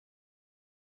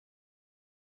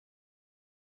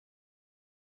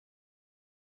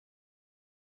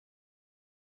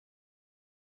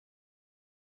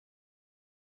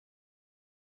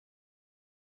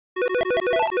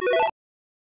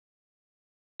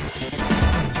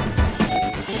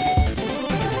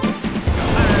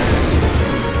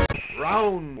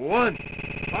Round one,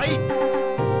 fight!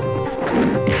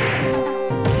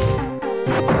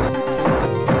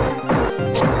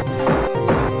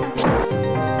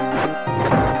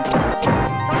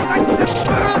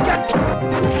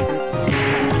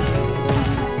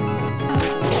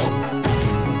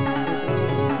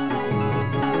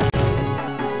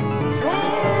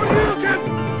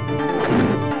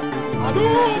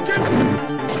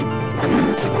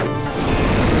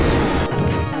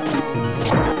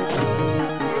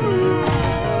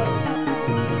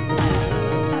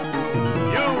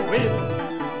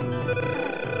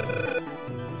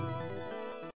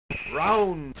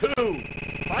 Round two,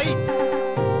 fight!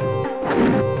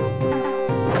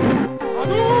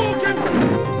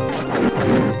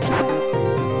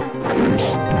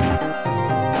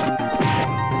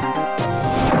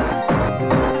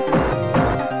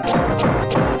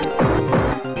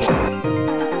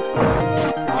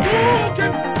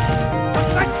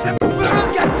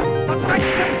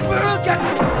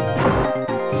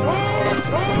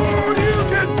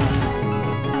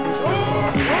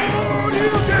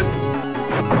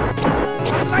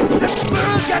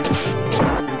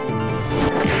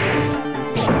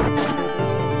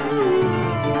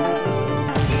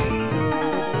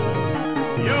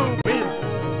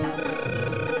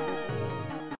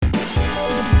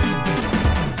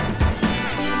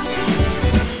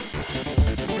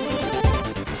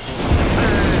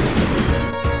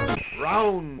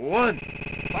 Round one,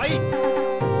 fight!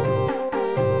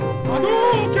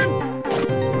 Hadouken!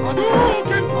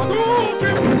 Hadouken!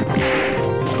 Hadouken!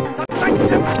 Attack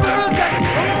them, Burger!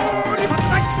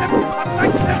 Attack them!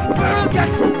 Attack them, Burger!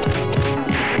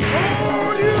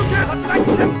 Hadouken! Attack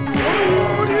them!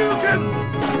 Hadouken!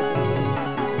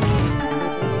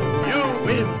 You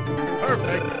win!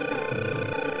 Perfect!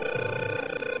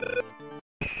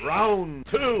 Round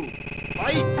two,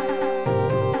 fight!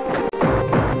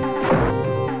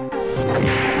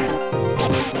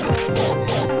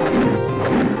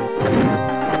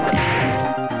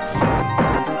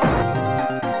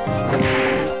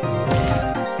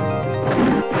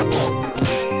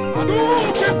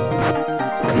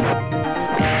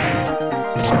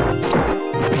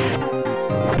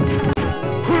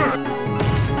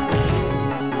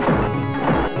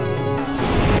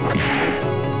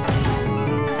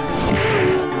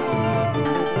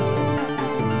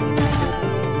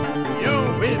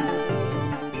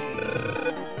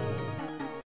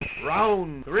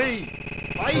 Round three,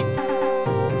 fight!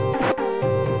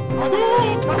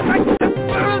 Hadouken! Attack them,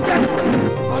 Burger!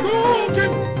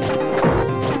 Hadouken!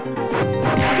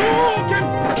 Hadouken!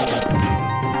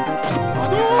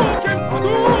 Hadouken!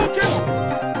 Hadouken! Hadouken!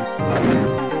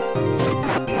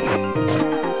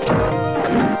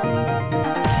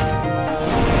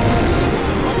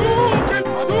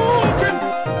 Hadouken!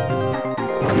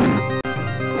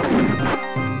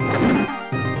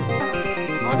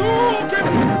 Hadouken!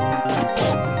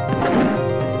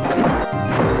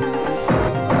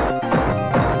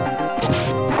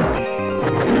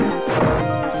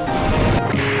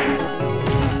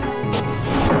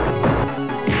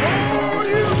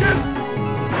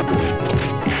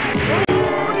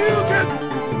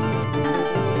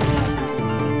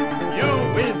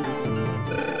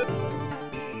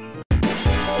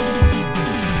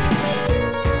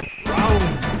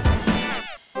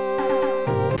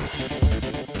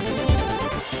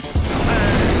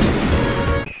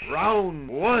 Round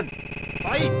one,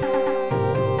 fight!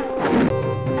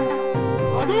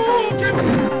 Hadouken!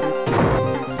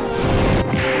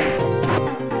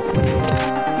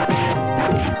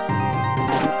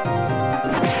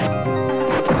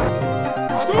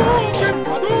 Hadouken!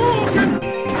 Hadouken!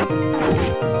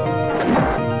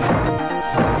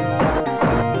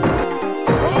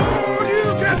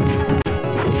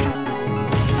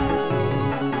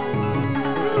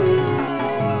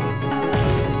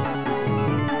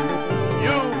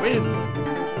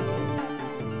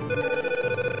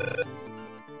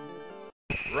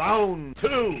 Round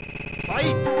two,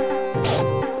 fight!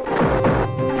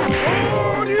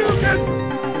 Hadouken!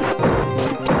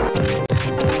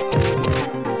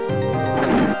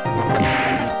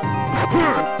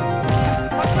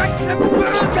 Attack them,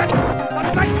 Burger!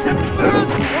 Attack them, Burger!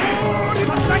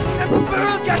 Attack them,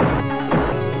 Burger!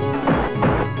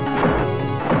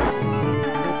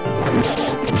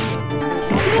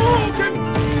 Hadouken!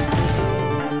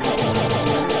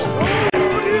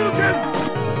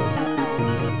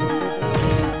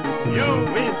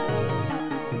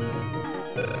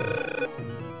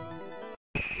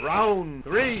 Round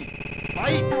three,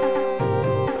 fight!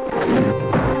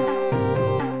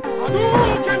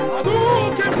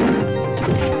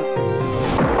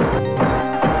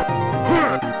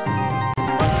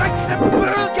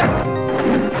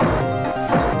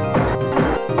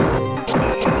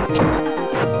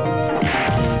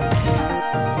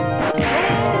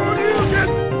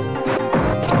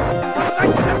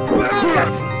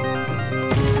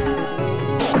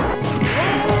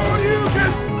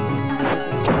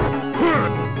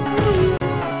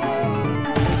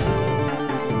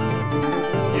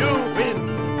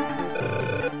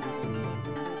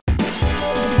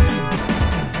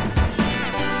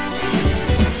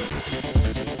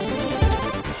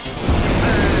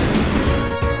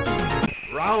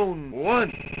 Round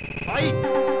one, fight!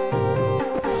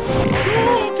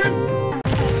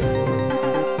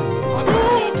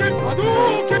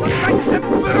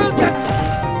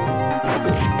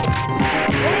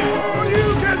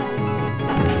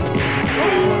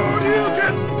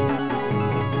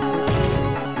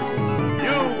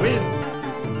 You win!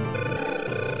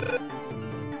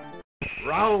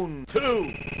 Round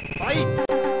two, fight!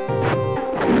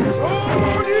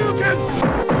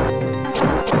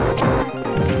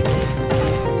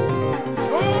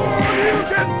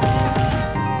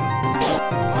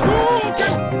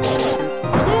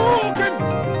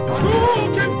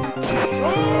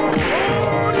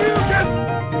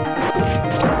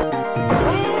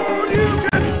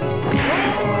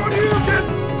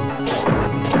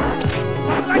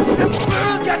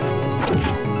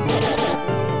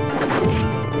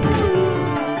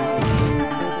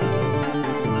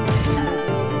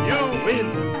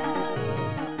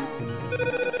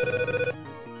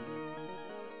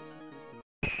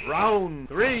 Round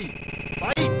three,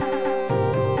 fight!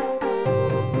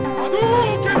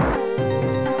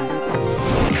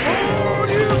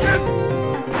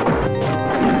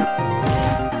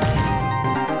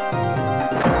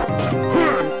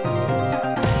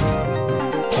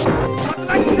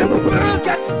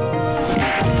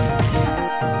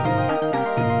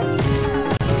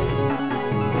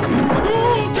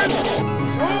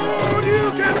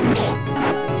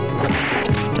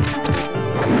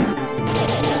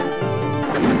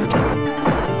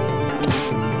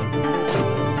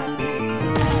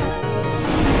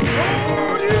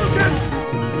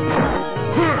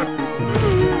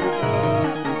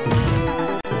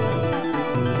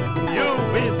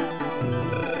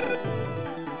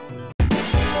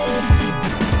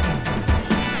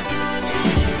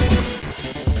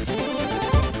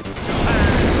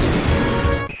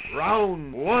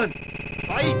 Round one,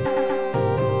 fight!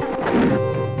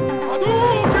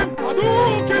 Hadouken! Hadouken!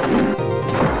 Hadouken! Hadouken!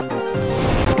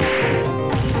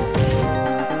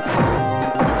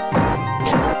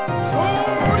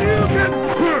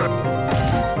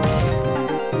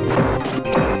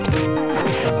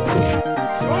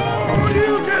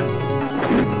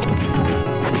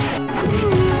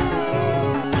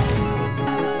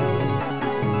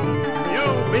 You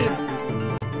win!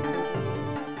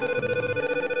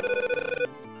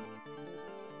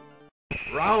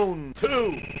 Round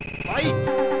two, fight!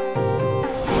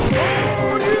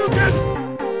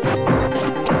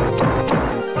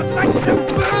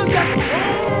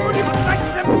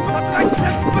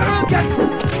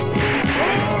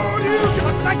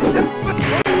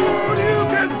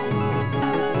 Hadouken!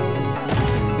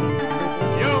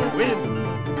 You win!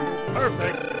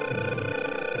 Perfect!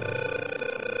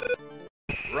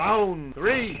 Round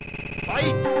three,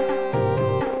 fight!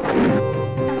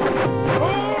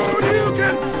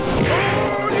 Hadouken!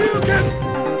 Hadouken!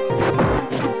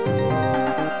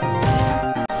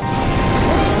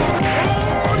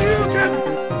 Hadouken!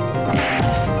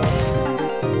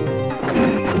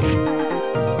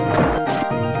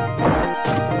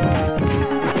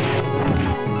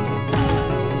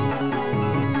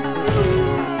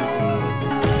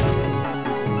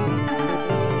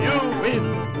 You win!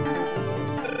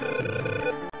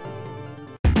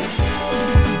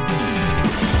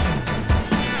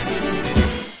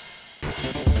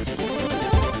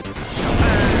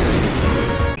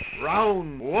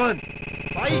 Round one,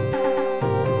 fight!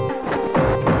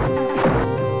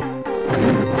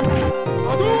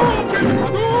 Hadouken!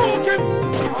 Hadouken!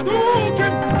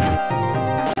 Hadouken!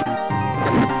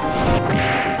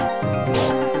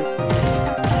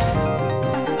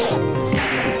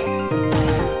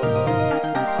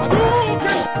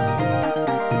 Hadouken!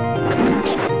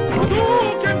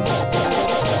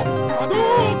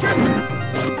 Hadouken!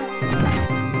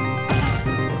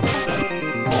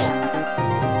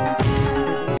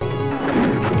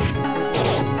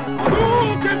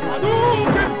 Hadouken!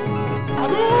 Hadouken!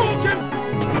 Hadouken!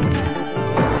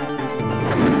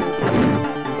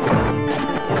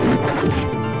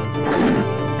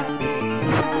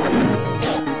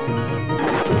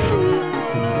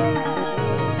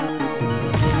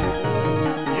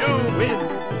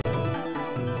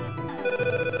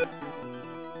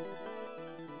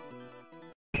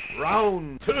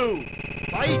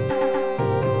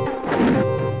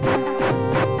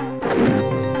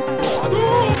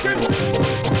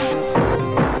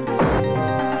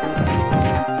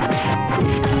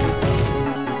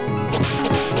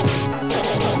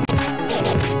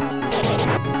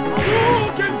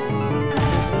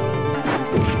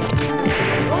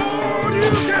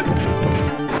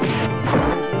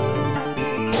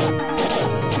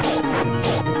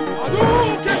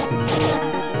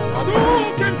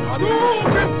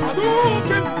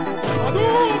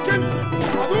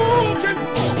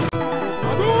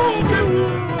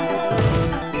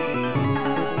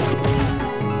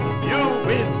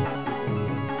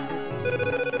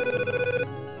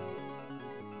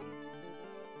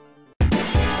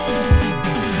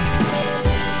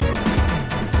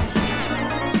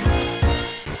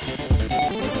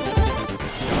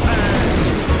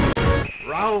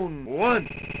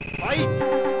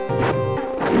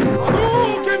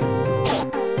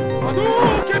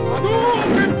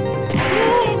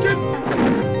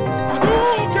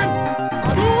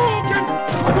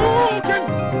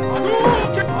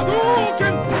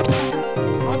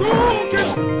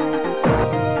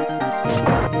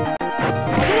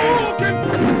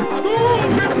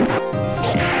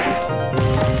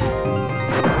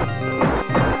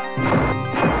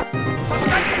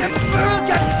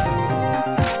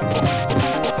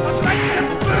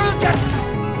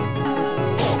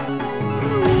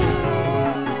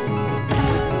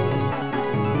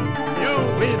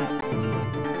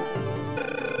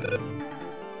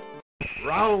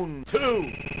 Round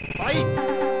 2. Fight!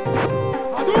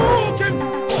 Hadouken!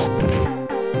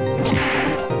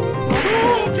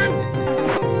 Hadouken!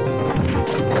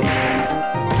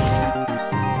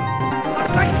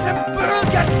 Attack the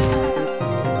burger!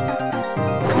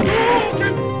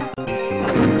 Hadouken!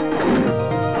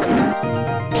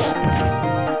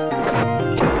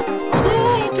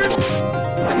 Hadouken!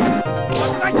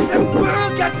 Attack the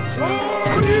burger!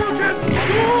 Hadouken!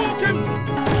 Hadouken!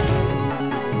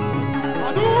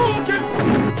 Hadouken!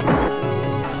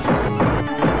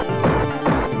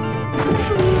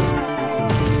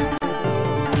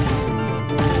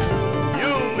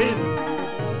 You win!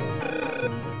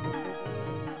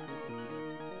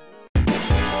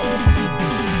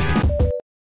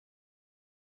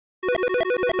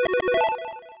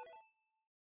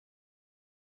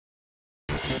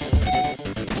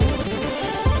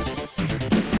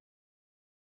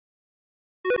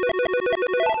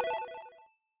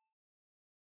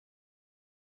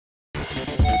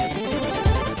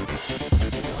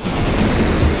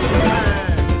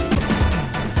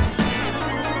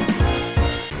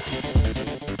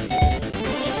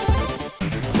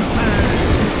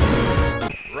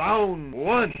 Round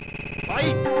 1.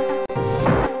 Fight!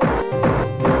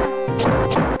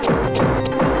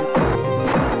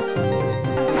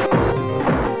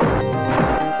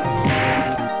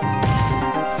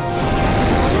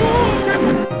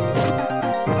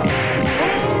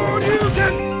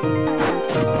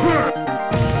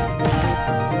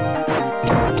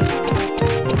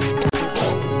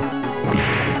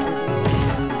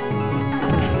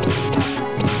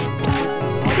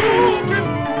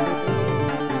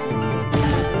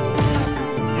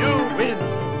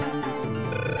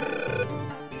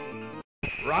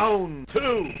 Round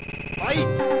 2. Fight!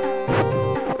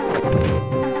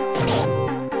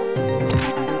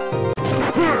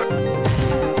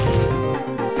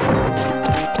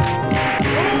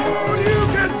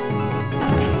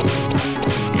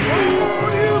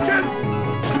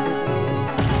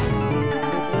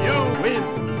 You win!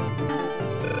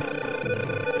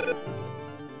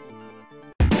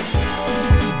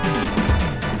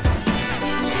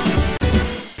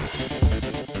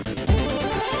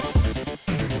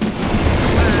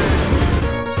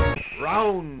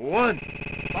 Round 1.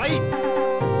 Fight!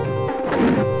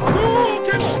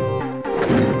 Hadouken!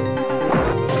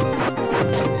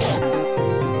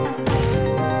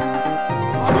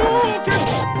 Hadouken!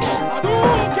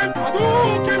 Hadouken!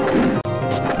 Hadouken! Hadouken!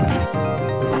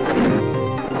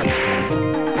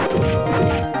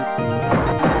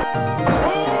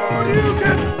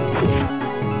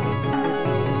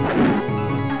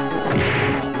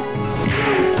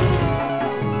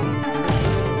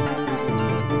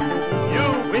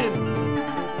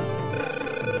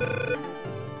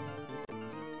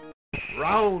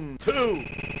 Round 2.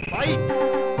 Fight!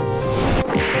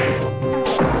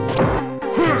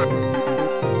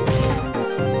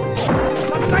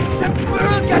 Attack the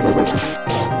burger!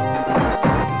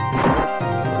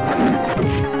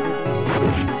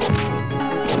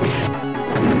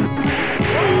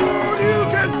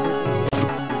 Hadouken!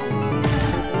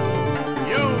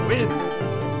 You win!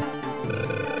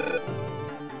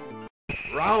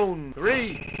 Round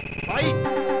 3. Fight!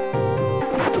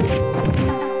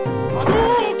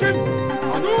 Hadouken!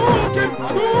 Hadouken!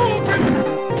 Hadouken!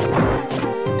 Hadouken!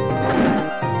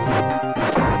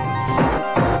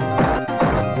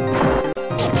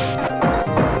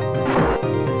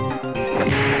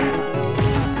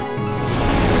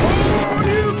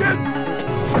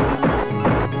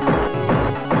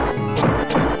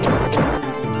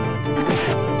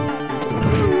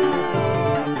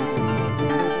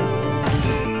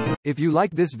 If you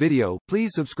like this video,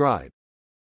 please subscribe.